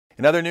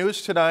In other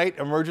news tonight,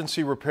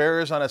 emergency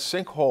repairs on a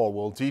sinkhole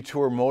will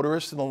detour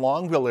motorists in the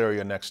Longville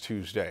area next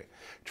Tuesday.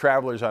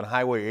 Travelers on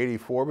Highway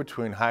 84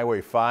 between Highway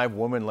 5,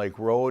 Woman Lake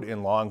Road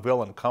in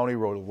Longville and County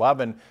Road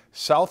 11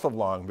 south of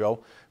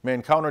Longville may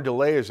encounter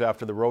delays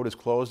after the road is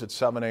closed at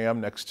 7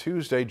 a.m. next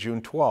Tuesday,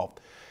 June 12th.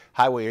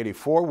 Highway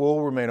 84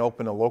 will remain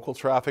open to local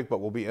traffic but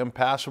will be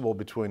impassable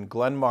between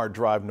Glenmar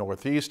Drive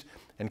Northeast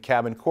and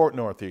Cabin Court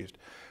Northeast.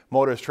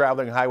 Motorists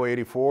traveling Highway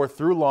 84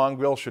 through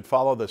Longville should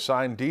follow the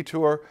signed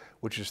detour,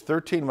 which is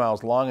 13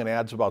 miles long and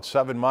adds about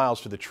 7 miles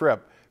to the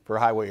trip for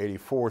Highway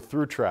 84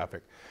 through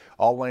traffic.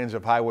 All lanes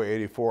of Highway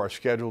 84 are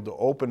scheduled to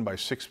open by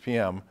 6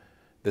 p.m.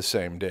 the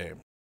same day.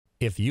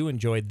 If you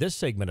enjoyed this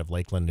segment of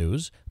Lakeland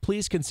News,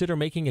 please consider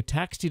making a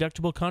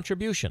tax-deductible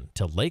contribution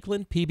to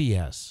Lakeland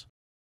PBS.